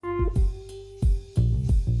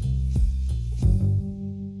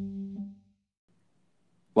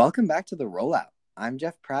Welcome back to the Rollout. I'm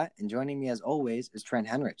Jeff Pratt, and joining me as always is Trent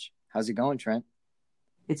Henrich. How's it going, Trent?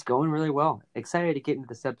 It's going really well. Excited to get into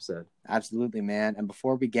this episode. Absolutely, man. And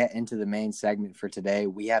before we get into the main segment for today,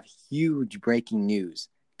 we have huge breaking news.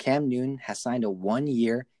 Cam Newton has signed a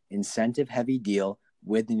 1-year incentive-heavy deal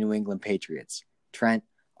with the New England Patriots. Trent,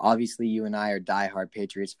 obviously you and I are diehard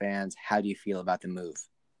Patriots fans. How do you feel about the move?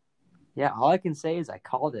 Yeah, all I can say is I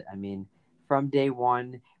called it. I mean, from day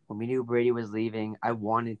one, when we knew Brady was leaving, I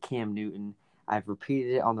wanted Cam Newton. I've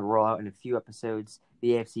repeated it on the rollout in a few episodes, the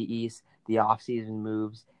AFC East, the offseason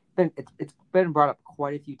moves. It's been brought up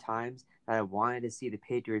quite a few times that I wanted to see the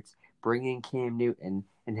Patriots bring in Cam Newton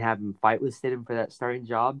and have him fight with Stidham for that starting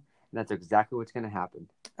job, and that's exactly what's going to happen.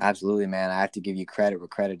 Absolutely, man. I have to give you credit where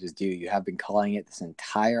credit is due. You have been calling it this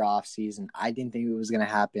entire offseason. I didn't think it was going to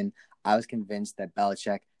happen. I was convinced that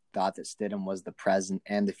Belichick thought that Stidham was the present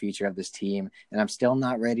and the future of this team, and I'm still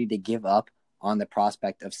not ready to give up on the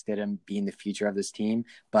prospect of Stidham being the future of this team,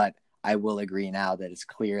 but I will agree now that it's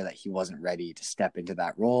clear that he wasn't ready to step into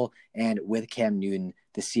that role. And with Cam Newton,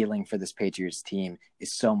 the ceiling for this Patriots team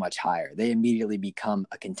is so much higher. They immediately become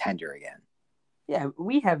a contender again. Yeah,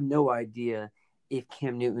 we have no idea if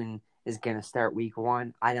Cam Newton is going to start week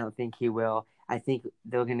one. I don't think he will. I think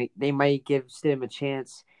they might give Stidham a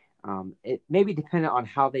chance. It may be dependent on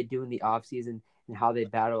how they do in the offseason and how they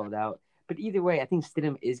battle it out. But either way, I think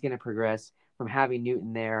Stidham is going to progress from having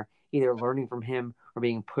Newton there. Either learning from him or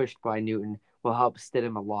being pushed by Newton will help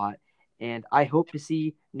Stidham a lot. And I hope to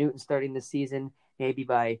see Newton starting this season, maybe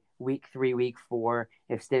by week 3, week 4.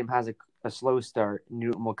 If Stidham has a slow start,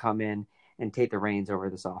 Newton will come in and take the reins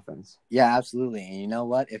over this offense. Yeah, absolutely. And you know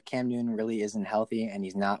what? If Cam Newton really isn't healthy and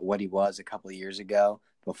he's not what he was a couple of years ago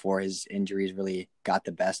before his injuries really got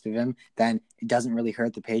the best of him, then it doesn't really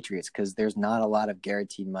hurt the Patriots because there's not a lot of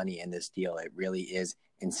guaranteed money in this deal. It really is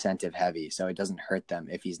incentive heavy, so it doesn't hurt them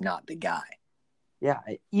if he's not the guy. Yeah,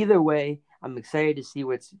 either way, I'm excited to see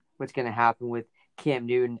what's going to happen with Cam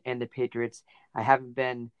Newton and the Patriots. I haven't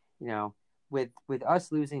been, with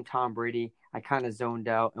us losing Tom Brady, I kind of zoned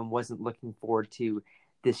out and wasn't looking forward to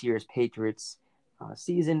this year's Patriots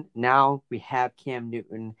season. Now we have Cam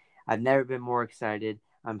Newton. I've never been more excited.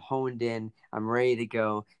 I'm honed in. I'm ready to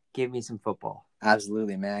go. Give me some football.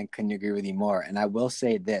 Absolutely, man. Couldn't agree with you more. And I will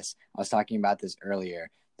say this. I was talking about this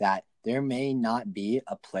earlier, that there may not be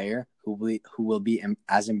a player who will be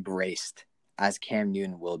as embraced as Cam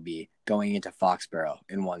Newton will be going into Foxborough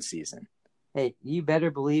in one season. Hey, you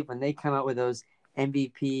better believe when they come out with those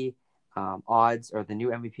MVP odds or the new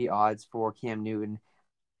MVP odds for Cam Newton,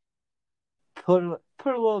 put a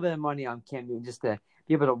little bit of money on Cam Newton just to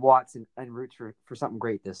be able to watch and root for something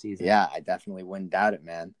great this season. Yeah, I definitely wouldn't doubt it,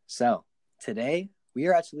 man. So today we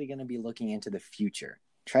are actually going to be looking into the future.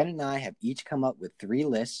 Trent and I have each come up with 3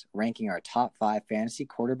 lists ranking our top 5 fantasy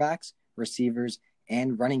quarterbacks, receivers,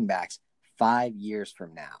 and running backs 5 years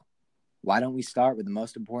from now. Why don't we start with the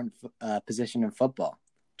most important position in football?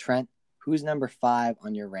 Trent, who's number 5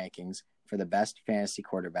 on your rankings for the best fantasy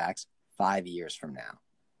quarterbacks 5 years from now?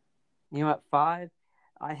 You know what, 5?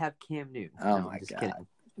 I have Cam Newton. Oh, no, my God.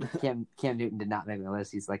 Kidding. Cam Newton did not make my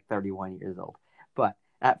list. He's like 31 years old. But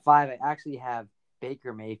at 5, I actually have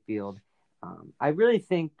Baker Mayfield. I really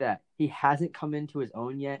think that he hasn't come into his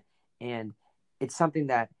own yet, and it's something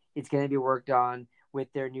that it's going to be worked on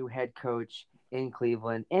with their new head coach in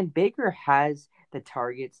Cleveland. And Baker has the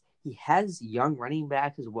targets. He has young running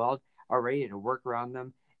backs as well already to work around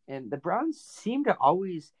them. And the Browns seem to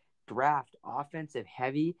always draft offensive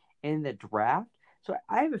heavy in the draft. So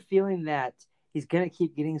I have a feeling that he's going to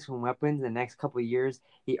keep getting some weapons in the next couple of years.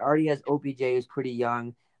 He already has OBJ, who's pretty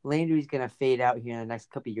young. Landry's going to fade out here in the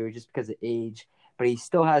next couple of years just because of age. But he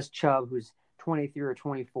still has Chubb, who's 23 or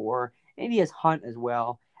 24. And he has Hunt as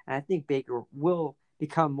well. And I think Baker will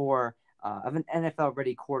become more of an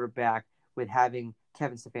NFL-ready quarterback with having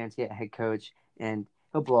Kevin Stefanski at head coach. And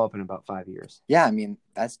he'll blow up in about 5 years. Yeah, I mean,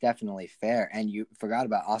 that's definitely fair. And you forgot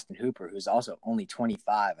about Austin Hooper, who's also only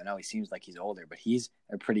 25. I know he seems like he's older, but he's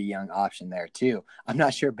a pretty young option there too. I'm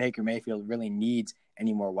not sure Baker Mayfield really needs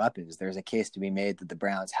any more weapons. There's a case to be made that the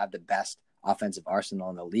Browns have the best offensive arsenal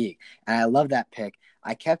in the league. And I love that pick.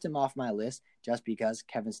 I kept him off my list just because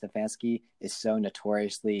Kevin Stefanski is so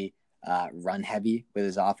notoriously run heavy with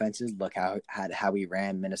his offenses. Look how he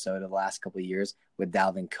ran Minnesota the last couple of years with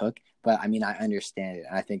Dalvin Cook. But I mean, I understand it.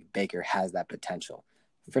 And I think Baker has that potential.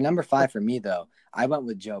 For number 5 for me, though, I went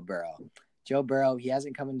with Joe Burrow. Joe Burrow, he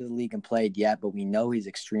hasn't come into the league and played yet, but we know he's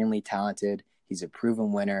extremely talented. He's a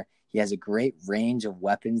proven winner. He has a great range of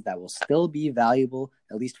weapons that will still be valuable,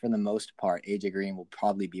 at least for the most part. AJ Green will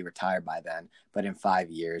probably be retired by then, but in 5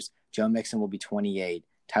 years. Joe Mixon will be 28.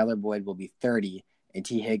 Tyler Boyd will be 30. and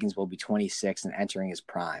T. Higgins will be 26 and entering his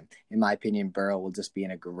prime. In my opinion, Burrow will just be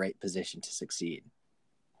in a great position to succeed.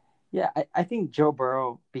 Yeah, I think Joe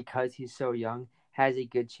Burrow, because he's so young, has a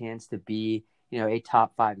good chance to be, a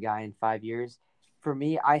top 5 guy in 5 years. For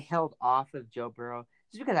me, I held off of Joe Burrow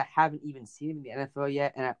just because I haven't even seen him in the NFL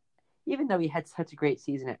yet. And even though he had such a great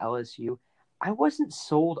season at LSU, I wasn't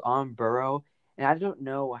sold on Burrow. And I don't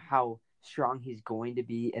know how strong he's going to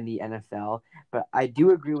be in the NFL. But I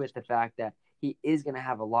do agree with the fact that he is going to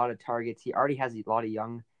have a lot of targets. He already has a lot of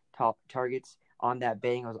young top targets on that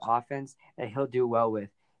Bengals offense that he'll do well with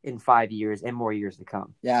in 5 years and more years to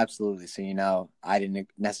come. Yeah, absolutely. So, I didn't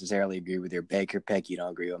necessarily agree with your Baker pick. You don't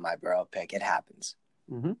agree with my Burrow pick. It happens.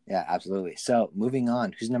 Mm-hmm. Yeah, absolutely. So, moving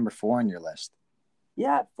on, who's number 4 on your list?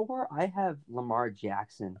 Yeah, at 4, I have Lamar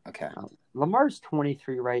Jackson. Okay. Lamar's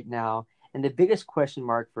 23 right now, and the biggest question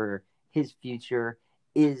mark for his future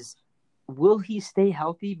is, will he stay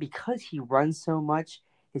healthy? Because he runs so much,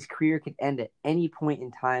 his career could end at any point in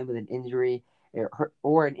time with an injury,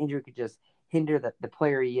 or an injury could just hinder the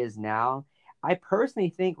player he is now. I personally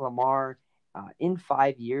think Lamar, in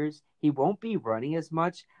 5 years, he won't be running as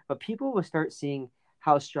much, but people will start seeing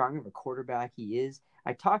how strong of a quarterback he is.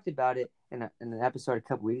 I talked about it in an episode a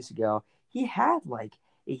couple weeks ago. He had like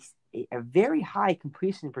a very high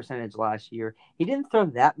completion percentage last year. He didn't throw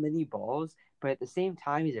that many balls, but at the same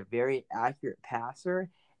time, he's a very accurate passer.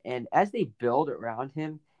 And as they build around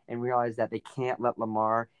him and realize that they can't let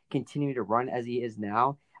Lamar continue to run as he is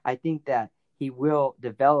now, I think that he will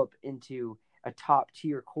develop into a top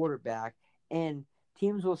tier quarterback, and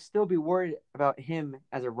teams will still be worried about him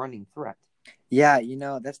as a running threat. Yeah,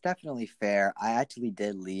 that's definitely fair. I actually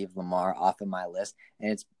did leave Lamar off of my list,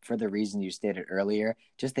 and it's for the reason you stated earlier,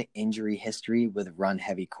 just the injury history with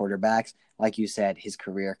run-heavy quarterbacks. Like you said, his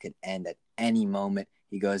career could end at any moment.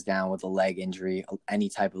 He goes down with a leg injury, any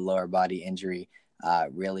type of lower body injury,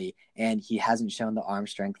 really. And he hasn't shown the arm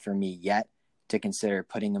strength for me yet to consider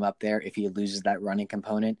putting him up there if he loses that running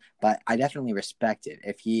component. But I definitely respect it.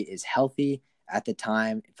 If he is healthy at the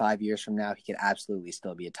time, 5 years from now, he could absolutely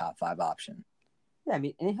still be a top 5 option. Yeah, I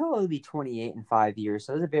mean, and he'll only be 28 in 5 years,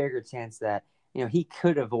 so there's a very good chance that he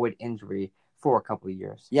could avoid injury for a couple of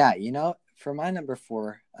years. Yeah, for my number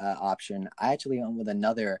 4 option, I actually went with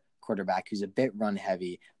another quarterback who's a bit run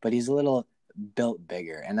heavy, but he's a little built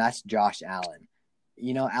bigger, and that's Josh Allen.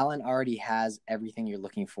 Allen already has everything you're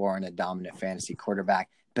looking for in a dominant fantasy quarterback,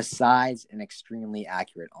 besides an extremely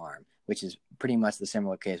accurate arm, which is pretty much the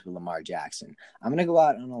similar case with Lamar Jackson. I'm going to go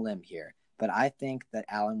out on a limb here, but I think that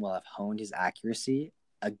Allen will have honed his accuracy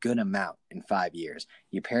a good amount in 5 years.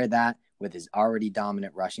 You pair that with his already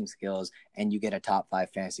dominant rushing skills, and you get a top 5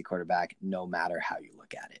 fantasy quarterback no matter how you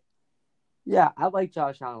look at it. Yeah, I like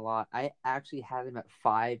Josh Allen a lot. I actually had him at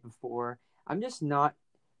 5 before. I'm just not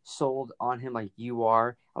sold on him like you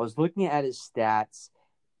are. I was looking at his stats.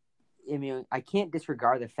 I mean, I can't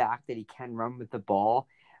disregard the fact that he can run with the ball.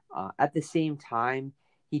 At the same time,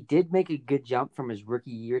 he did make a good jump from his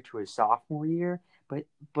rookie year to his sophomore year,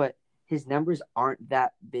 but his numbers aren't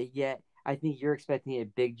that big yet. I think you're expecting a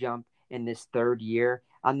big jump in this 3rd year.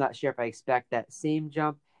 I'm not sure if I expect that same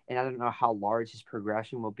jump, and I don't know how large his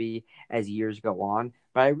progression will be as years go on.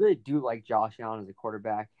 But I really do like Josh Allen as a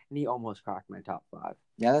quarterback, and he almost cracked my top 5.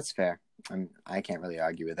 Yeah, that's fair. I can't really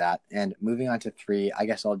argue with that. And moving on to 3, I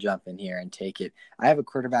guess I'll jump in here and take it. I have a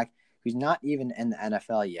quarterback who's not even in the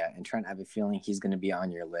NFL yet, and Trent, I have a feeling he's going to be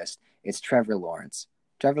on your list. It's Trevor Lawrence.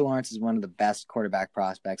 Trevor Lawrence is one of the best quarterback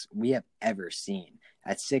prospects we have ever seen.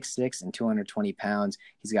 At 6'6" and 220 pounds,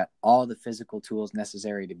 he's got all the physical tools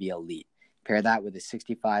necessary to be elite. Pair that with a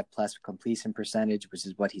 65-plus completion percentage, which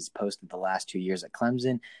is what he's posted the last 2 years at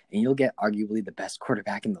Clemson, and you'll get arguably the best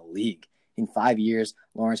quarterback in the league. In 5 years,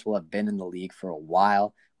 Lawrence will have been in the league for a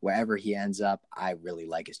while. Wherever he ends up, I really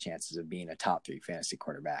like his chances of being a top 3 fantasy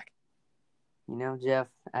quarterback. Jeff,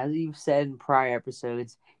 as you've said in prior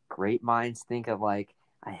episodes, great minds think alike.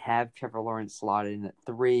 I have Trevor Lawrence slotted in at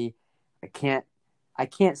 3. I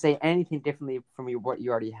can't say anything differently from what you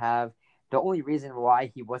already have. The only reason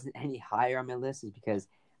why he wasn't any higher on my list is because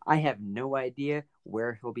I have no idea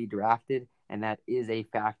where he'll be drafted, and that is a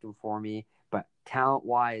factor for me. But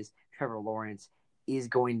talent-wise, Trevor Lawrence is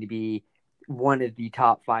going to be one of the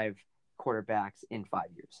top 5 quarterbacks in 5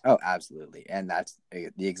 years. Oh, absolutely. And that's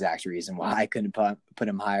the exact reason why I couldn't put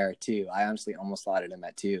him higher at 2. I honestly almost slotted him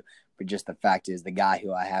at 2, but just the fact is the guy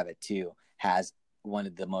who I have at 2 has one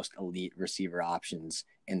of the most elite receiver options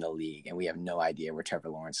in the league, and we have no idea where Trevor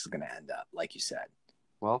Lawrence is going to end up, like you said.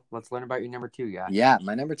 Well, let's learn about your number 2 guy. Yeah,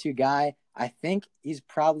 my number 2 guy, I think he's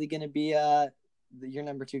probably going to be your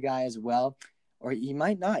number 2 guy as well, or you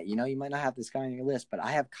might not. You might not have this guy on your list, but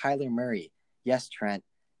I have Kyler Murray Yes, Trent,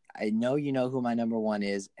 I know you know who my number one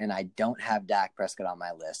is, and I don't have Dak Prescott on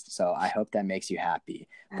my list, so I hope that makes you happy.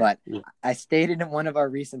 But Yeah. I stated in one of our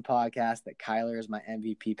recent podcasts that Kyler is my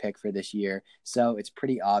MVP pick for this year, so it's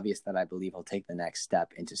pretty obvious that I believe he'll take the next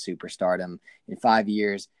step into superstardom. In 5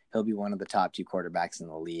 years, he'll be one of the top two quarterbacks in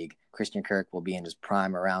the league. Christian Kirk will be in his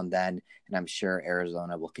prime around then, and I'm sure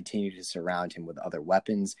Arizona will continue to surround him with other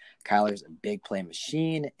weapons. Kyler's a big play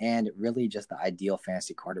machine and really just the ideal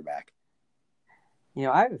fantasy quarterback.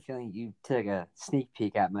 I have a feeling you took a sneak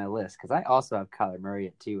peek at my list because I also have Kyler Murray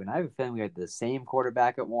at 2, and I have a feeling we have the same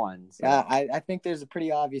quarterback at 1. So. Yeah, I think there's a pretty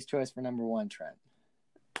obvious choice for number one, Trent.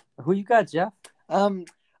 Who you got, Jeff? I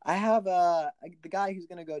have the guy who's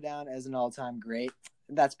going to go down as an all-time great.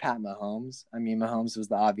 That's Pat Mahomes. I mean, Mahomes was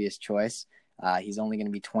the obvious choice. He's only going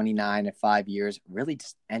to be 29 in 5 years, really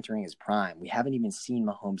just entering his prime. We haven't even seen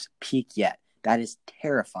Mahomes peak yet. That is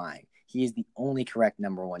terrifying. He is the only correct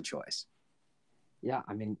number one choice. Yeah,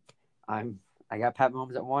 I mean, I got Pat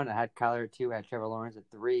Mahomes at 1. I had Kyler at 2. I had Trevor Lawrence at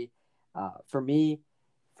 3. For me,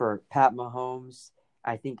 for Pat Mahomes,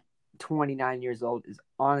 I think 29 years old is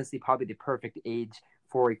honestly probably the perfect age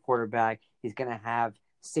for a quarterback. He's going to have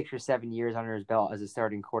 6 or 7 years under his belt as a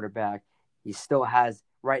starting quarterback. He still has,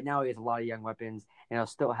 right now, he has a lot of young weapons, and he'll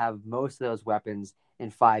still have most of those weapons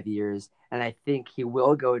in 5 years. And I think he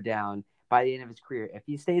will go down by the end of his career. If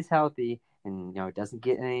he stays healthy and doesn't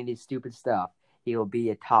get any of these stupid stuff, he will be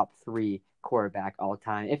a top 3 quarterback all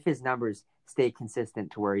time if his numbers stay consistent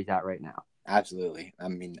to where he's at right now. Absolutely. I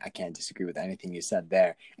mean, I can't disagree with anything you said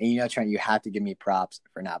there. And Trent, you have to give me props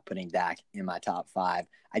for not putting Dak in my top 5.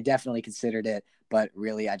 I definitely considered it, but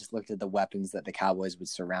really I just looked at the weapons that the Cowboys would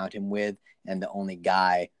surround him with, and the only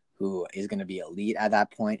guy who is going to be elite at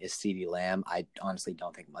that point is CeeDee Lamb. I honestly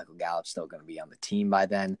don't think Michael Gallup's still going to be on the team by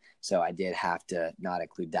then, so I did have to not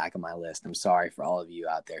include Dak on my list. I'm sorry for all of you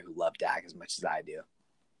out there who love Dak as much as I do.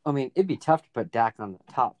 I mean, it'd be tough to put Dak on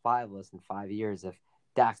the top 5 list in 5 years if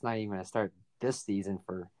Dak's not even going to start this season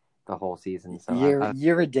for the whole season. So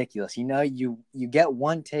you're ridiculous. You get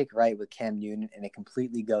one take right with Cam Newton, and it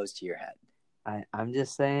completely goes to your head. I'm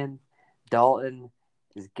just saying, Dalton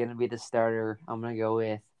is going to be the starter. I'm going to go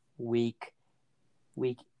with week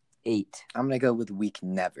 8. I'm going to go with week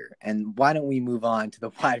never. And why don't we move on to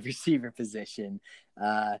the wide receiver position?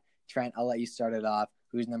 Trent, I'll let you start it off.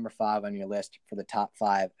 Who's number 5 on your list for the top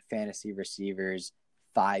 5 fantasy receivers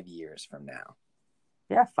 5 years from now?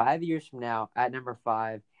 Yeah, 5 years from now, at number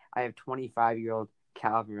 5, I have 25-year-old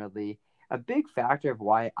Calvin Ridley. A big factor of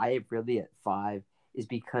why I have Ridley at 5 is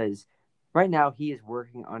because right now he is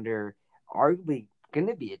working under arguably going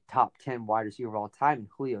to be a top 10 wide receiver of all time in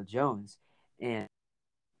Julio Jones. And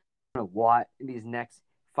a lot in these next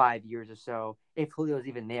 5 years or so, if Julio's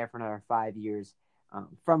even there for another 5 years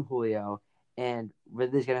from Julio. And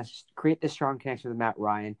Ridley's going to create this strong connection with Matt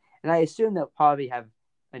Ryan. And I assume they'll probably have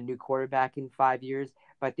a new quarterback in 5 years,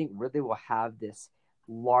 but I think Ridley will have this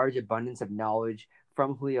large abundance of knowledge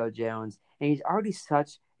from Julio Jones. And he's already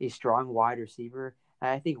such a strong wide receiver.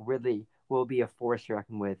 And I think Ridley will be a force to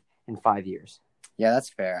reckon with in 5 years. Yeah, that's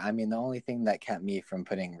fair. I mean, the only thing that kept me from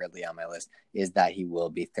putting Ridley on my list is that he will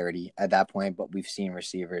be 30 at that point, but we've seen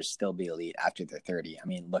receivers still be elite after they're 30. I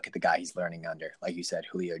mean, look at the guy he's learning under. Like you said,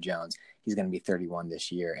 Julio Jones. He's going to be 31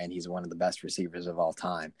 this year, and he's one of the best receivers of all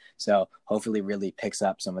time. So hopefully Ridley picks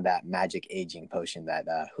up some of that magic aging potion that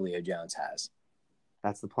Julio Jones has.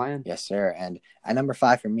 That's the plan. Yes, sir. And at number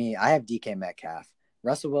 5 for me, I have DK Metcalf.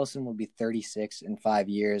 Russell Wilson will be 36 in 5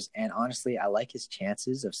 years, and honestly, I like his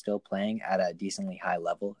chances of still playing at a decently high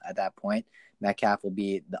level at that point. Metcalf will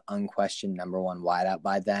be the unquestioned number 1 wideout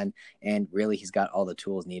by then, and really he's got all the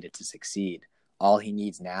tools needed to succeed. All he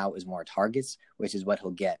needs now is more targets, which is what he'll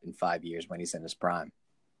get in 5 years when he's in his prime.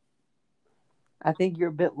 I think you're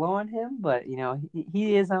a bit low on him, but,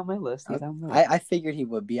 he is on my list. He's on my list. I figured he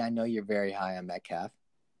would be. I know you're very high on Metcalf.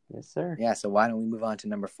 Yes, sir. Yeah, so why don't we move on to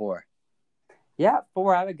number 4? Yeah,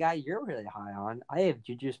 4, I have a guy you're really high on. I have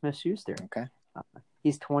Juju Smith-Schuster. Okay.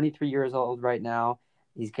 He's 23 years old right now.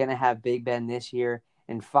 He's going to have Big Ben this year.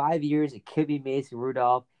 In 5 years, it could be Mason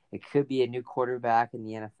Rudolph. It could be a new quarterback in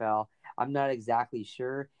the NFL. I'm not exactly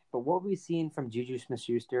sure. But what we've seen from Juju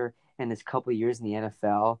Smith-Schuster in his couple of years in the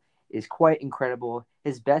NFL is quite incredible.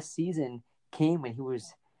 His best season came when he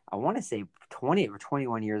was, I want to say, 20 or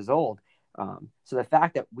 21 years old. So the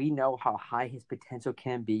fact that we know how high his potential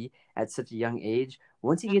can be at such a young age,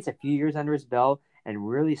 once he gets a few years under his belt and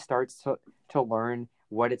really starts to learn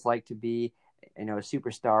what it's like to be, a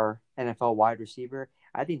superstar NFL wide receiver,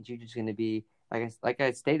 I think Juju's going to be, like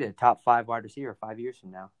I stated, a top 5 wide receiver 5 years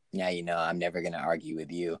from now. Yeah, I'm never going to argue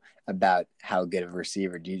with you about how good of a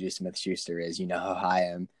receiver Juju Smith-Schuster is. You know how high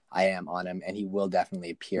I am on him, and he will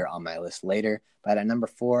definitely appear on my list later. But at number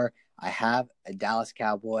 4, I have a Dallas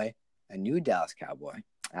Cowboy, a new Dallas Cowboy,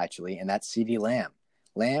 actually, and that's CeeDee Lamb.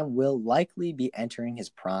 Lamb will likely be entering his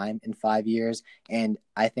prime in 5 years, and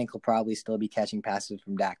I think he'll probably still be catching passes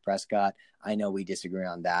from Dak Prescott. I know we disagree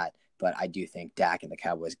on that, but I do think Dak and the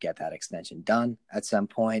Cowboys get that extension done at some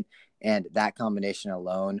point, and that combination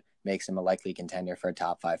alone makes him a likely contender for a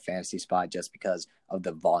top 5 fantasy spot just because of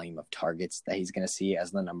the volume of targets that he's going to see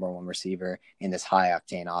as the number 1 receiver in this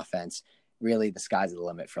high-octane offense. Really, the sky's the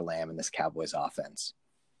limit for Lamb in this Cowboys offense.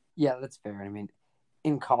 Yeah, that's fair. I mean,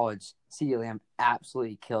 in college, CeeDee Lamb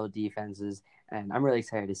absolutely killed defenses, and I'm really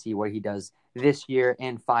excited to see what he does this year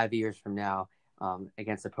and 5 years from now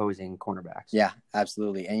against opposing cornerbacks. Yeah,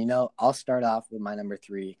 absolutely. And, I'll start off with my number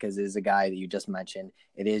 3 because it is a guy that you just mentioned.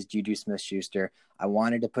 It is Juju Smith-Schuster. I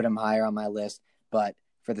wanted to put him higher on my list, but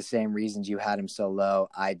for the same reasons you had him so low,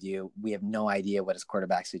 I do. We have no idea what his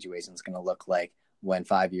quarterback situation is going to look like when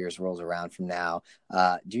 5 years rolls around from now.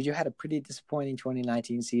 Juju had a pretty disappointing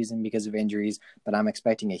 2019 season because of injuries, but I'm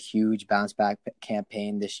expecting a huge bounce back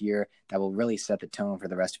campaign this year that will really set the tone for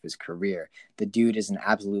the rest of his career. The dude is an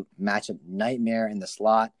absolute matchup nightmare in the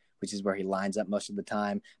slot, which is where he lines up most of the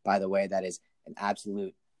time. By the way, that is an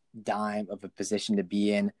absolute dime of a position to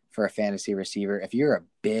be in for a fantasy receiver. If you're a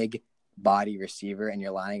big body receiver and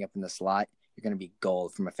you're lining up in the slot, you're going to be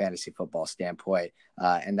gold from a fantasy football standpoint.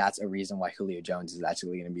 And that's a reason why Julio Jones is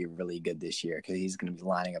actually going to be really good this year because he's going to be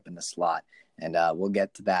lining up in the slot. And we'll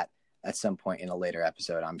get to that at some point in a later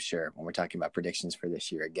episode, I'm sure, when we're talking about predictions for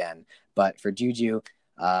this year again. But for Juju,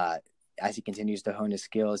 as he continues to hone his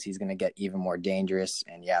skills, he's going to get even more dangerous.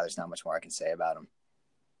 And yeah, there's not much more I can say about him.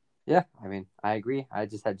 Yeah, I mean, I agree. I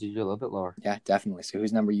just had Juju a little bit lower. Yeah, definitely. So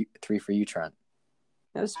who's number 3 for you, Trent?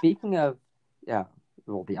 Now, speaking of,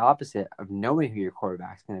 the opposite of knowing who your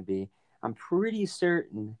quarterback's going to be, I'm pretty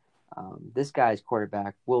certain this guy's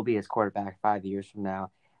quarterback will be his quarterback 5 years from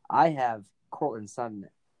now. I have Courtland Sutton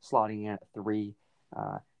slotting in at 3.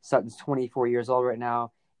 Sutton's 24 years old right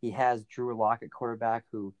now. He has Drew Lock at quarterback,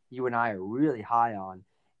 who you and I are really high on.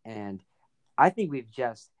 And I think we've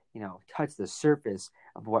just, touched the surface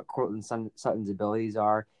of what Courtland Sutton's abilities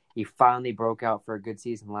are. He finally broke out for a good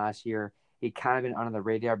season last year. He'd kind of been under the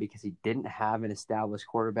radar because he didn't have an established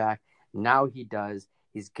quarterback. Now he does.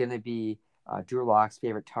 He's going to be Drew Lock's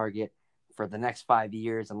favorite target for the next 5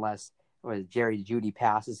 years unless Jerry Jeudy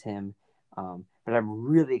passes him. But I'm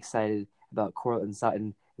really excited about Courtland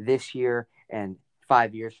Sutton this year, and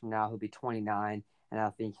 5 years from now he'll be 29, and I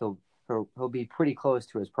think he'll be pretty close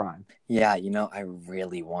to his prime. Yeah, I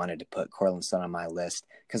really wanted to put Courtland Sutton on my list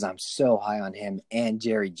because I'm so high on him and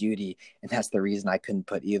Jerry Jeudy, and that's the reason I couldn't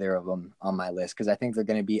put either of them on my list because I think they're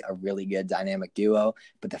going to be a really good dynamic duo.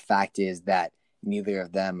 But the fact is that neither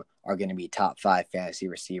of them are going to be top 5 fantasy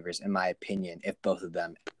receivers, in my opinion, if both of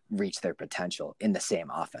them reach their potential in the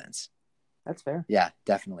same offense. That's fair. Yeah,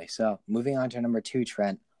 definitely. So moving on to number 2,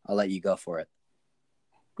 Trent, I'll let you go for it.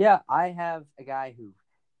 Yeah, I have a guy who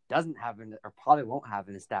doesn't have or probably won't have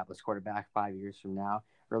an established quarterback 5 years from now,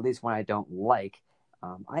 or at least one I don't like.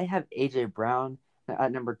 I have A.J. Brown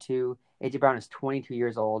at number 2. A.J. Brown is 22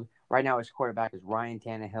 years old. Right now his quarterback is Ryan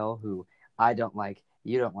Tannehill, who I don't like,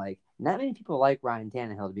 you don't like. Not many people like Ryan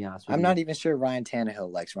Tannehill, to be honest with you. I'm not even sure Ryan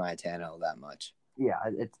Tannehill likes Ryan Tannehill that much. Yeah,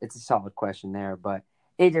 it's a solid question there. But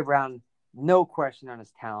A.J. Brown, no question on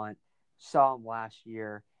his talent. Saw him last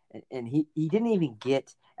year, and he didn't even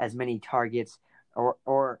get as many targets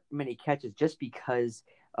or many catches just because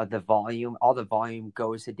of the volume. All the volume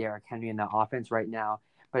goes to Derrick Henry in the offense right now.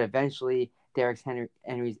 But eventually, Derrick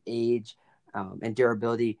Henry's age and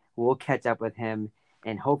durability will catch up with him.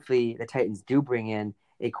 And hopefully the Titans do bring in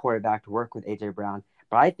a quarterback to work with A.J. Brown.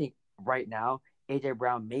 But I think right now, A.J.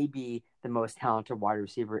 Brown may be the most talented wide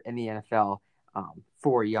receiver in the NFL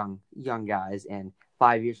for young guys. And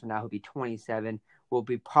 5 years from now, he'll be 27. Will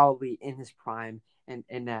be probably in his prime and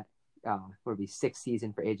in that would be 6th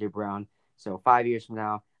season for A.J. Brown. So 5 years from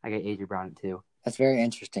now, I got A.J. Brown at 2. That's very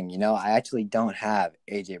interesting. I actually don't have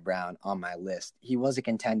A.J. Brown on my list. He was a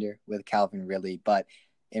contender with Calvin Ridley, but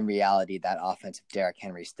in reality, that offense, if Derrick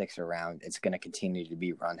Henry sticks around, it's going to continue to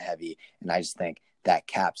be run heavy. And I just think that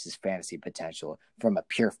caps his fantasy potential. From a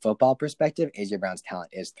pure football perspective, A.J. Brown's talent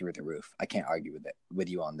is through the roof. I can't argue with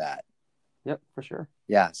you on that. Yep, for sure.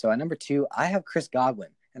 Yeah, so at number 2, I have Chris Godwin.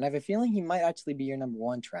 And I have a feeling he might actually be your number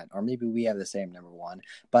 1, Trent, or maybe we have the same number 1.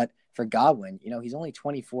 But for Godwin, he's only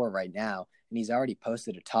 24 right now, and he's already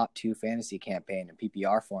posted a top 2 fantasy campaign in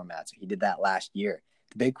PPR format. So he did that last year.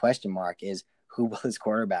 The big question mark is, who will his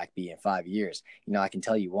quarterback be in 5 years? I can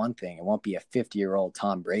tell you one thing. It won't be a 50-year-old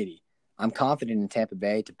Tom Brady. I'm confident in Tampa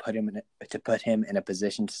Bay to put him in a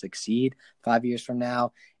position to succeed 5 years from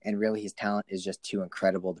now. And really, his talent is just too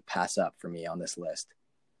incredible to pass up for me on this list.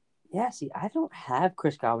 Yeah, see, I don't have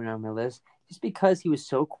Chris Godwin on my list just because he was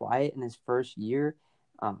so quiet in his first year.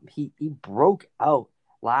 He broke out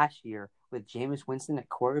last year with Jameis Winston at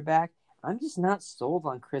quarterback. I'm just not sold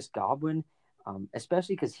on Chris Godwin,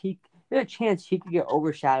 especially because there's a chance he could get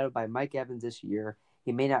overshadowed by Mike Evans this year.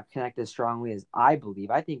 He may not connect as strongly as I believe.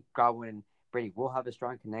 I think Godwin and Brady will have a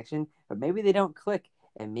strong connection, but maybe they don't click,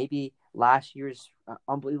 and maybe last year's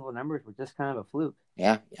unbelievable numbers were just kind of a fluke.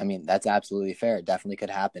 Yeah, I mean, that's absolutely fair. It definitely could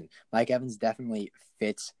happen. Mike Evans definitely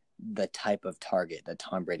fits the type of target that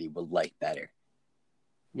Tom Brady would like better.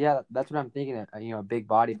 Yeah, that's what I'm thinking. A big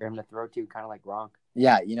body for him to throw to, kind of like Gronk.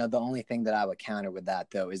 Yeah, the only thing that I would counter with that,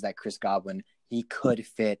 though, is that Chris Godwin, he could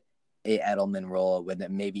fit a Edelman role with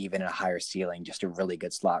maybe even a higher ceiling, just a really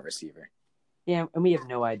good slot receiver. Yeah, and we have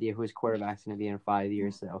no idea who his quarterback's going to be in 5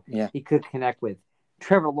 years, so yeah, he could connect with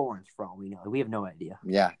Trevor Lawrence for all we know. We have no idea.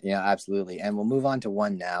 Yeah, absolutely. And we'll move on to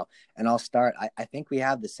one now. And I'll start. I think we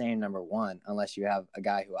have the same number one, unless you have a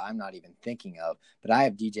guy who I'm not even thinking of. But I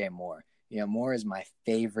have DJ Moore. Moore is my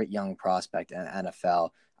favorite young prospect in the NFL.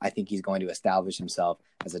 I think he's going to establish himself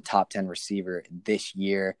as a top 10 receiver this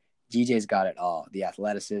year. DJ's got it all. The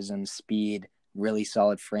athleticism, speed, really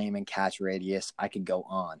solid frame and catch radius. I could go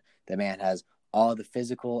on. The man has all the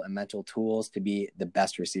physical and mental tools to be the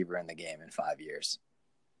best receiver in the game in 5 years.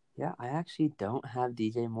 Yeah, I actually don't have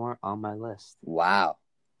DJ Moore on my list. Wow.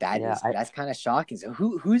 That's kind of shocking. So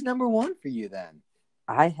who's number one for you then?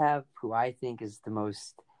 I have who I think is the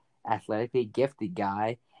most athletically gifted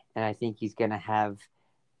guy, and I think he's going to have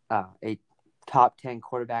a top 10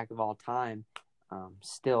 quarterback of all time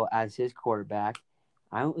still as his quarterback.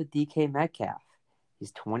 I went with DK Metcalf.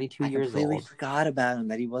 He's 22 years old. I completely forgot about him,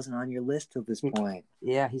 that he wasn't on your list at this point.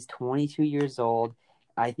 Yeah, he's 22 years old.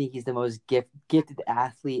 I think he's the most gifted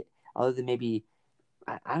athlete other than maybe,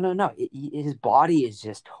 I don't know. His body is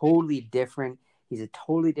just totally different. He's a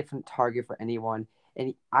totally different target for anyone.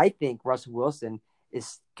 And I think Russell Wilson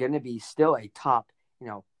is going to be still a top,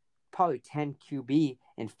 probably 10 QB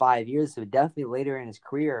in 5 years. So definitely later in his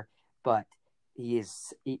career. But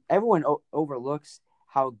everyone overlooks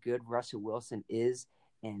how good Russell Wilson is.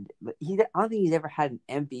 And I don't think he's ever had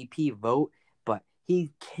an MVP vote, but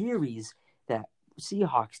he carries that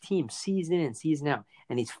Seahawks team season in and season out.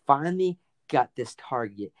 And he's finally got this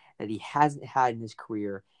target that he hasn't had in his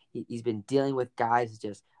career. He's been dealing with guys that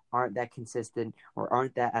just aren't that consistent or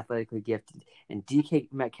aren't that athletically gifted. And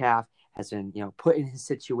DK Metcalf has been, put in his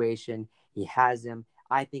situation. He has him.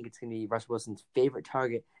 I think it's going to be Russell Wilson's favorite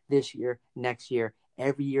target this year, next year,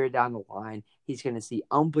 every year down the line. He's going to see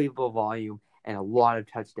unbelievable volume and a lot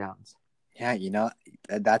of touchdowns. Yeah,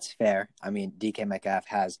 that's fair. I mean, DK Metcalf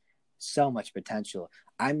has so much potential.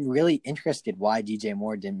 I'm really interested why DJ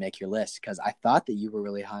Moore didn't make your list, because I thought that you were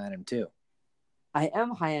really high on him too. I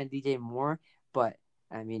am high on DJ Moore, but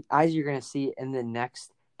I mean, as you're going to see in the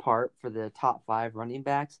next part for the top 5 running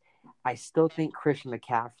backs, I still think Christian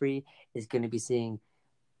McCaffrey is going to be seeing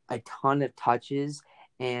a ton of touches.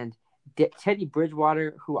 And Teddy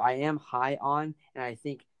Bridgewater, who I am high on, and I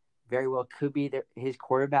think very well could be his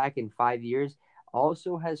quarterback in 5 years,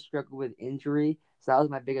 also has struggled with injury. So that was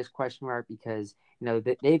my biggest question mark, because they've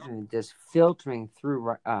been just filtering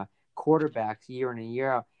through quarterbacks year in and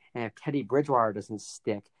year out. And if Teddy Bridgewater doesn't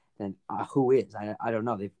stick, then who is? I don't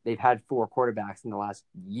know. They've had 4 quarterbacks in the last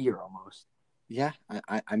year almost. Yeah,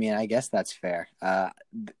 I mean, I guess that's fair.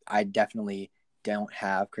 I definitely don't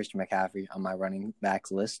have Christian McCaffrey on my running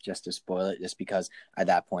backs list, just to spoil it, just because at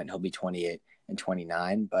that point he'll be 28 and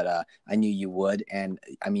 29. But I knew you would, and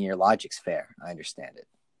I mean, your logic's fair. I understand it.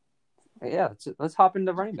 Yeah, let's hop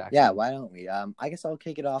into running backs. Yeah, why don't we? I guess I'll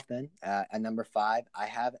kick it off then. At number 5, I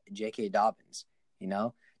have J.K. Dobbins.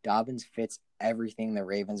 Dobbins fits everything the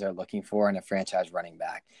Ravens are looking for in a franchise running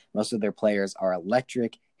back. Most of their players are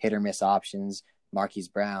electric, hit-or-miss options. Marquise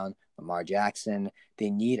Brown, Lamar Jackson. They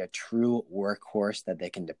need a true workhorse that they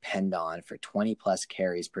can depend on for 20-plus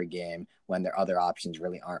carries per game when their other options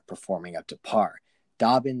really aren't performing up to par.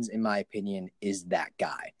 Dobbins, in my opinion, is that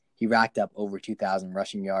guy. He racked up over 2,000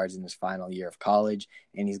 rushing yards in his final year of college,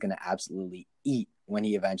 and he's going to absolutely eat when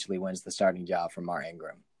he eventually wins the starting job from Mark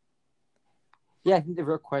Ingram. Yeah, I think the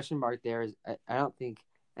real question mark there is I don't think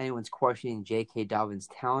anyone's questioning J.K. Dobbins'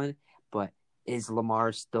 talent, but is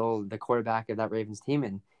Lamar still the quarterback of that Ravens team?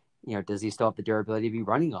 And, does he still have the durability to be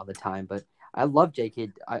running all the time? But I love J.K.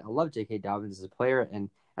 Dobbins as a player and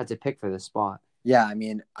as a pick for this spot. Yeah, I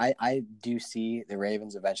mean, I do see the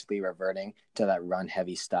Ravens eventually reverting to that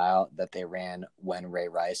run-heavy style that they ran when Ray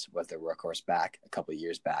Rice was the workhorse back a couple of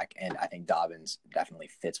years back, and I think Dobbins definitely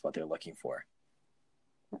fits what they're looking for.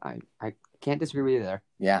 I can't disagree with you there.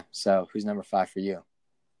 Yeah, so who's number 5 for you?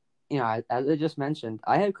 As I just mentioned,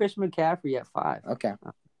 I had Christian McCaffrey at 5. Okay.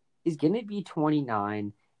 He's going to be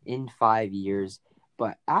 29 in 5 years,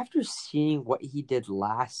 but after seeing what he did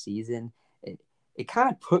last season, it kind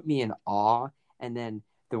of put me in awe. And then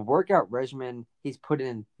the workout regimen he's put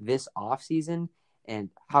in this offseason and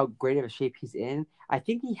how great of a shape he's in, I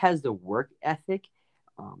think he has the work ethic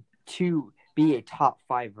to be a top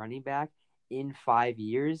 5 running back in 5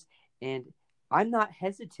 years. And I'm not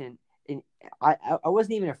hesitant. And I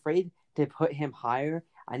wasn't even afraid to put him higher.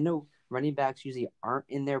 I know running backs usually aren't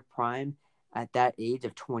in their prime at that age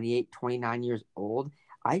of 28, 29 years old.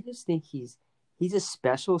 I just think he's a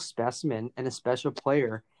special specimen and a special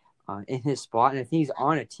player in his spot. And I think he's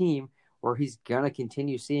on a team where he's going to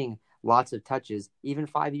continue seeing lots of touches even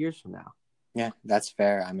 5 years from now. Yeah, that's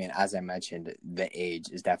fair. I mean, as I mentioned, the age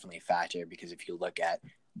is definitely a factor because if you look at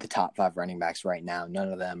the top 5 running backs right now,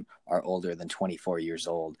 none of them are older than 24 years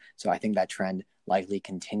old. So I think that trend likely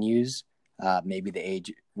continues. Maybe the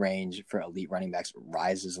age range for elite running backs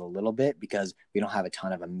rises a little bit because we don't have a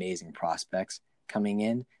ton of amazing prospects coming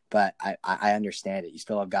in. But I understand it. You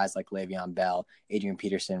still have guys like Le'Veon Bell. Adrian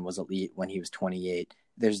Peterson was elite when he was 28.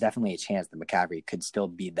 There's definitely a chance that McCaffrey could still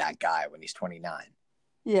be that guy when he's 29.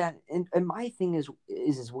 Yeah, and my thing is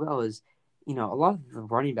as well as, a lot of the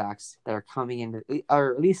running backs that are coming in,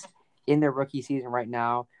 or at least in their rookie season right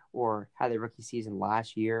now, or had their rookie season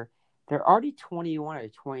last year, they're already 21 or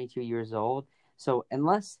 22 years old. So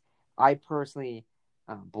unless I personally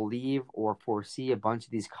believe or foresee a bunch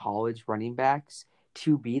of these college running backs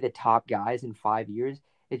to be the top guys in 5 years,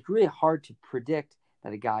 it's really hard to predict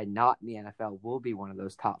that a guy not in the NFL will be one of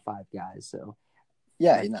those top 5 guys. So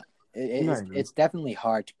yeah, it's definitely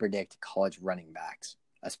hard to predict college running backs,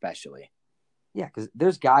 especially. Yeah, because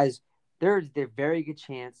there's guys, there's a very good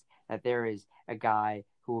chance that there is a guy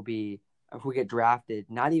who get drafted,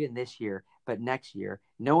 not even this year, but next year.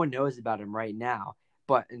 No one knows about him right now.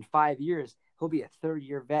 But in 5 years, he'll be a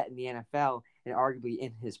third-year vet in the NFL and arguably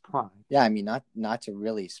in his prime. Yeah, I mean, not to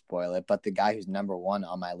really spoil it, but the guy who's number 1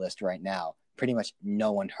 on my list right now, pretty much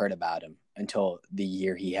no one heard about him until the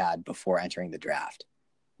year he had before entering the draft.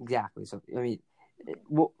 Exactly. So, I mean,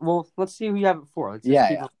 well, let's see who you have it for.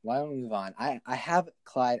 Yeah. Why don't we move on? I have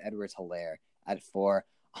Clyde Edwards-Helaire at 4.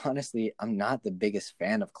 Honestly, I'm not the biggest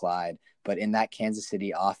fan of Clyde, but in that Kansas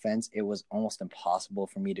City offense, it was almost impossible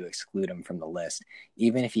for me to exclude him from the list.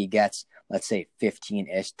 Even if he gets, let's say,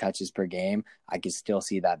 15-ish touches per game, I could still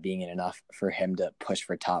see that being enough for him to push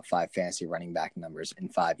for top 5 fantasy running back numbers in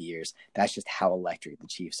 5 years. That's just how electric the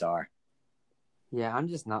Chiefs are. Yeah, I'm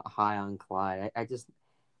just not high on Clyde. I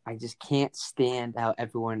just can't stand how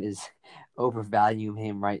everyone is overvaluing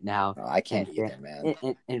him right now. Oh, I can't either,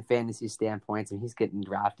 man. In fantasy standpoints, and he's getting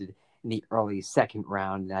drafted in the early second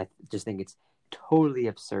round, and I just think it's totally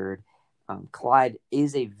absurd. Clyde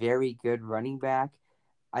is a very good running back.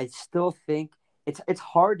 I still think it's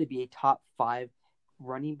hard to be a top 5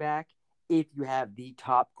 running back if you have the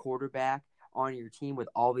top quarterback on your team with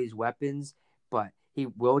all these weapons, but he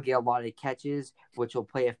will get a lot of catches, which will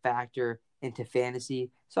play a factor into fantasy.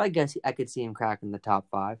 So I guess I could see him cracking the top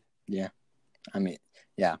 5. Yeah. I mean,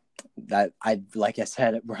 yeah, like I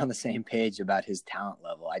said, we're on the same page about his talent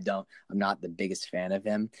level. I'm not the biggest fan of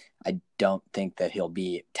him. I don't think that he'll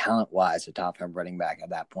be talent wise a top 5 running back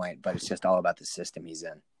at that point, but it's just all about the system he's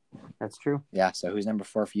in. That's true. Yeah. So who's number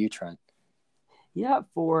 4 for you, Trent? Yeah.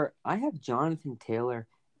 I have Jonathan Taylor.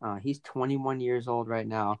 He's 21 years old right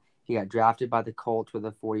now. He got drafted by the Colts with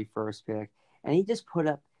a 41st pick, and he just put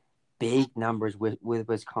up big numbers with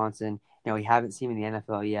Wisconsin. We haven't seen him in the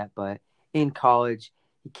NFL yet, but in college,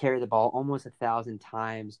 he carried the ball almost 1,000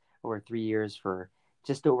 times over 3 years for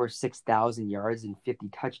just over 6,000 yards and 50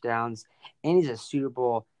 touchdowns. And he's a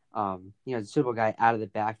suitable guy out of the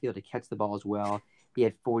backfield to catch the ball as well. He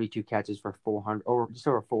had 42 catches for 400 or just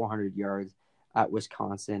over 400 yards at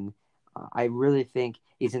Wisconsin. I really think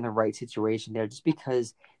he's in the right situation there, just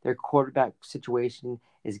because their quarterback situation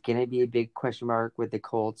is going to be a big question mark with the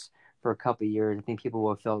Colts for a couple of years. I think people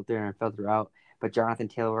will filter out, but Jonathan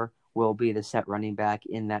Taylor will be the set running back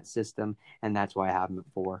in that system, and that's why I have him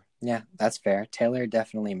at 4. Yeah, that's fair. Taylor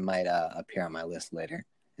definitely might appear on my list later.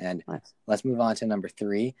 And nice. Let's move on to number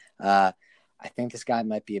 3. I think this guy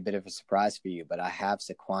might be a bit of a surprise for you, but I have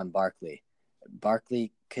Saquon Barkley.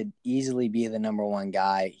 Barkley could easily be the number 1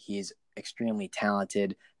 guy. He's extremely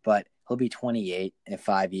talented, but he'll be 28 in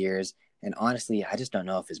 5 years. And honestly, I just don't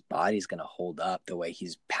know if his body's going to hold up the way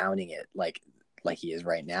he's pounding it like he is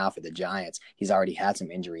right now for the Giants. He's already had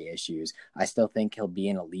some injury issues. I still think he'll be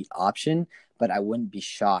an elite option, but I wouldn't be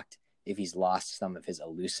shocked if he's lost some of his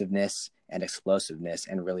elusiveness and explosiveness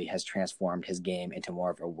and really has transformed his game into more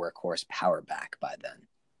of a workhorse power back by then.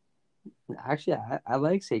 Actually, I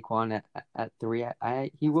like Saquon at 3.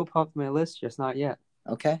 He will pop up my list, just not yet.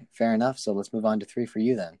 Okay, fair enough. So let's move on to 3 for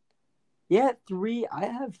you then. Yeah, at 3, I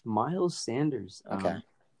have Miles Sanders. Okay.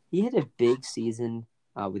 He had a big season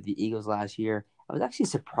with the Eagles last year. I was actually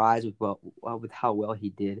surprised with how well he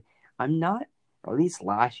did. I'm not, or at least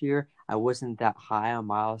last year, I wasn't that high on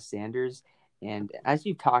Miles Sanders. And as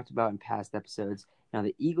you've talked about in past episodes,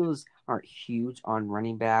 the Eagles aren't huge on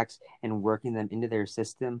running backs and working them into their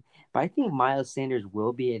system. But I think Miles Sanders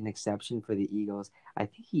will be an exception for the Eagles. I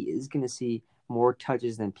think he is going to see more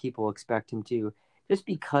touches than people expect him to, just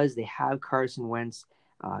because they have Carson Wentz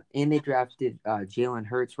and they drafted Jalen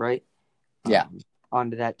Hurts, right? Yeah.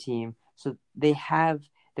 Onto that team. So they're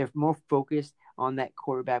more focused on that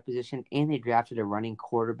quarterback position, and they drafted a running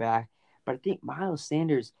quarterback. But I think Miles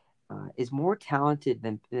Sanders is more talented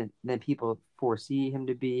than people foresee him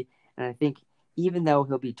to be. And I think even though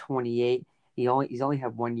he'll be 28, he's only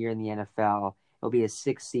had 1 year in the NFL. It'll be his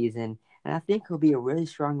 6th season. And I think he'll be a really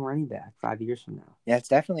strong running back 5 years from now. Yeah, it's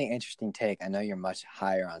definitely an interesting take. I know you're much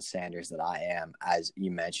higher on Sanders than I am. As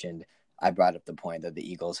you mentioned, I brought up the point that the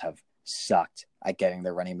Eagles have sucked at getting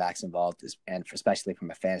their running backs involved, and especially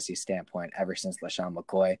from a fantasy standpoint, ever since LaShawn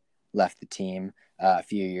McCoy left the team a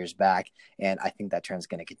few years back. And I think that trend's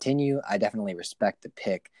going to continue. I definitely respect the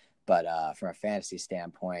pick, but from a fantasy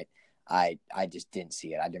standpoint, I just didn't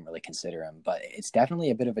see it. I didn't really consider him, but it's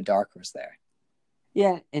definitely a bit of a dark horse there.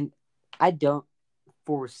 Yeah, and I don't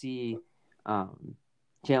foresee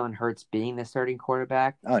Jalen Hurts being the starting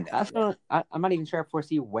quarterback. Oh, no. I'm not even sure I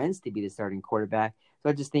foresee Wentz to be the starting quarterback. So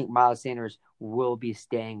I just think Miles Sanders will be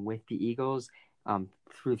staying with the Eagles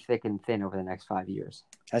through thick and thin over the next 5 years.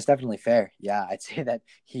 That's definitely fair. Yeah, I'd say that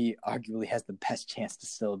he arguably has the best chance to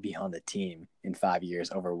still be on the team in 5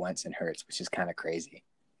 years over Wentz and Hurts, which is kind of crazy.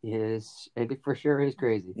 Yes, it for sure is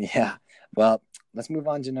crazy. Yeah. Well, let's move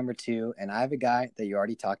on to number 2. And I have a guy that you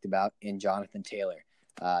already talked about in Jonathan Taylor.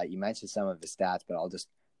 You mentioned some of his stats, but I'll just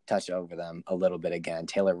touch over them a little bit again.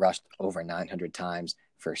 Taylor rushed over 900 times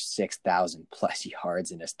for 6,000 plus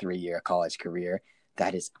yards in his 3-year college career.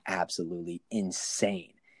 That is absolutely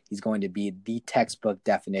insane. He's going to be the textbook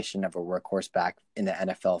definition of a workhorse back in the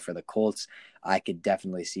NFL for the Colts. I could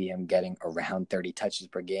definitely see him getting around 30 touches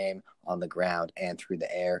per game on the ground and through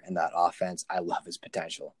the air in that offense. I love his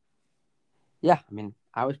potential. Yeah, I mean,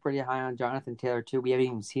 I was pretty high on Jonathan Taylor too. We haven't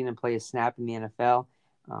even seen him play a snap in the NFL,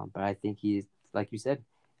 but I think he's, like you said,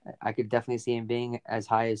 I could definitely see him being as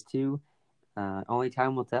high as 2. Only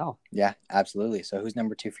time will tell. Yeah, absolutely. So who's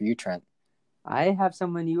number 2 for you, Trent? I have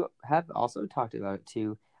someone you have also talked about it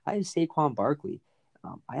too. I have Saquon Barkley.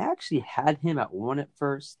 I actually had him at 1 at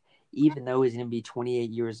first, even though he's going to be 28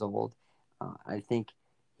 years old. I think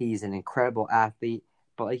he's an incredible athlete,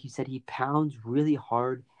 but like you said, he pounds really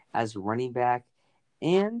hard as a running back.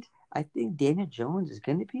 And I think Daniel Jones is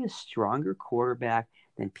going to be a stronger quarterback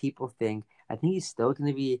than people think. I think he's still going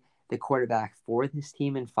to be the quarterback for this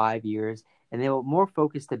team in 5 years, and they will more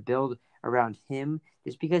focus to build around him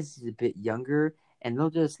just because he's a bit younger, and they'll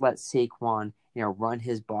just let Saquon, run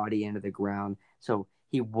his body into the ground. So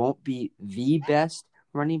he won't be the best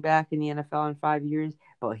running back in the NFL in 5 years,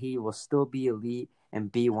 but he will still be elite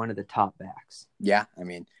and be one of the top backs. Yeah, I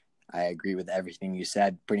mean, I agree with everything you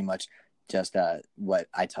said. Pretty much just what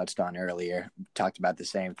I touched on earlier. Talked about the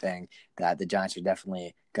same thing, that the Giants are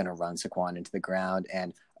definitely going to run Saquon into the ground,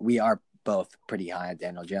 and we are both pretty high on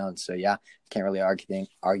Daniel Jones. So, yeah, can't really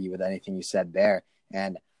argue with anything you said there.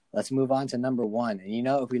 And let's move on to number 1. And,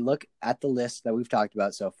 if we look at the list that we've talked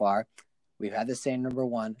about so far, we've had the same number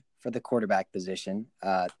 1 for the quarterback position.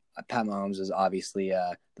 Pat Mahomes is obviously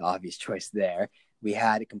the obvious choice there. We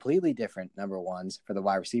had completely different number 1s for the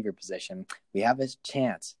wide receiver position. We have a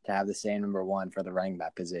chance to have the same number 1 for the running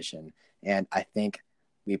back position, and I think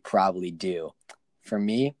we probably do. For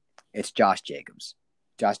me, it's Josh Jacobs.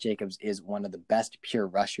 Josh Jacobs is one of the best pure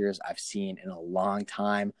rushers I've seen in a long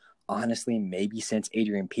time. Honestly, maybe since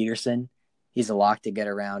Adrian Peterson. He's a lock to get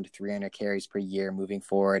around 300 carries per year moving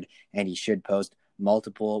forward, and he should post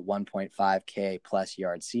multiple 1.5K plus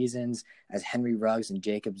yard seasons. As Henry Ruggs and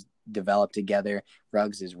Jacobs develop together,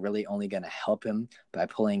 Ruggs is really only going to help him by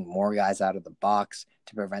pulling more guys out of the box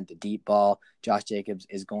to prevent the deep ball. Josh Jacobs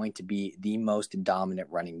is going to be the most dominant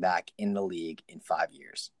running back in the league in 5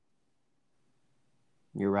 years.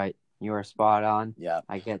 You're right. You are spot on. Yeah.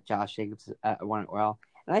 I get Josh Jacobs at 1 as well.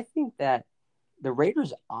 And I think that the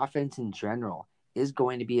Raiders' offense in general is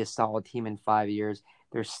going to be a solid team in 5 years.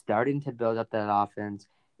 They're starting to build up that offense.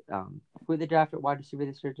 Who they drafted wide receiver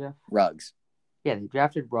this year, Jeff? Ruggs. Yeah, they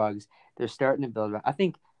drafted Ruggs. They're starting to build up. I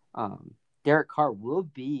think Derek Carr will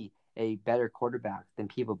be a better quarterback than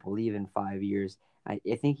people believe in 5 years. I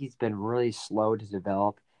think he's been really slow to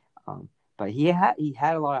develop, but he had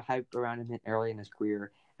a lot of hype around him early in his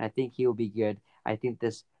career, and I think he'll be good. I think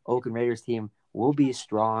this Oakland Raiders team will be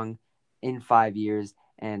strong in 5 years.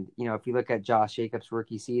 And if you look at Josh Jacobs'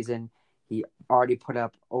 rookie season, he already put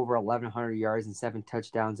up over 1,100 yards and 7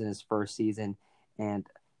 touchdowns in his first season, and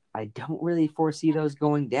I don't really foresee those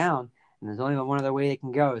going down. And there's only one other way they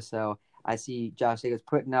can go. So I see Josh Jacobs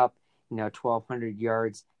putting up 1,200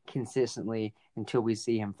 yards consistently until we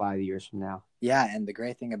see him 5 years from now. Yeah, and the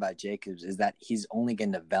great thing about Jacobs is that he's only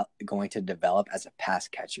going to develop as a pass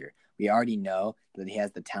catcher. We already know that he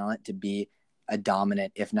has the talent to be a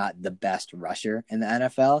dominant, if not the best rusher in the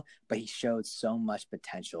NFL, but he showed so much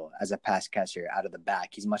potential as a pass catcher out of the back.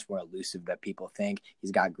 He's much more elusive than people think.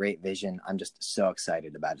 He's got great vision. I'm just so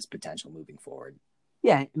excited about his potential moving forward.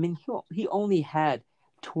 Yeah, I mean, he only had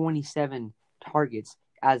 27 targets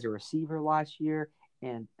as a receiver last year,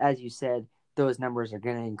 and as you said, those numbers are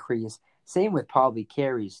going to increase. Same with probably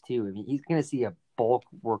carries too. I mean, he's going to see a bulk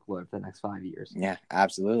workload for the next 5 years. Yeah,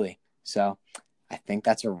 absolutely. So I think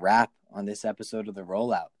that's a wrap on this episode of The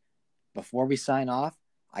Rollout. Before we sign off,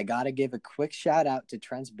 I got to give a quick shout out to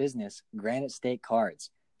Trent's business, Granite State Cards.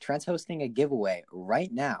 Trent's hosting a giveaway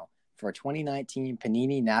right now for 2019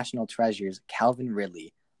 Panini National Treasures Calvin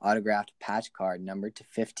Ridley autographed patch card numbered to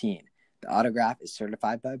 15. The autograph is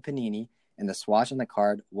certified by Panini, and the swatch on the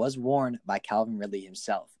card was worn by Calvin Ridley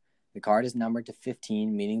himself. The card is numbered to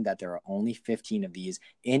 15, meaning that there are only 15 of these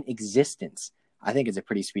in existence. I think it's a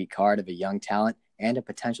pretty sweet card of a young talent and a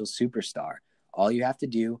potential superstar. All you have to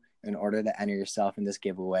do in order to enter yourself in this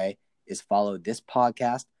giveaway is follow this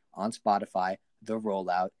podcast on Spotify, The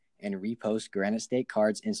Rollout, and repost Granite State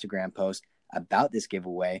Cards Instagram post about this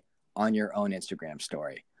giveaway on your own Instagram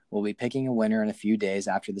story. We'll be picking a winner in a few days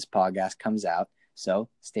after this podcast comes out, so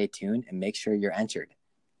stay tuned and make sure you're entered.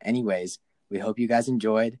 Anyways, we hope you guys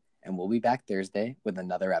enjoyed, and we'll be back Thursday with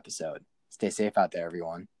another episode. Stay safe out there,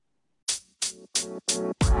 everyone.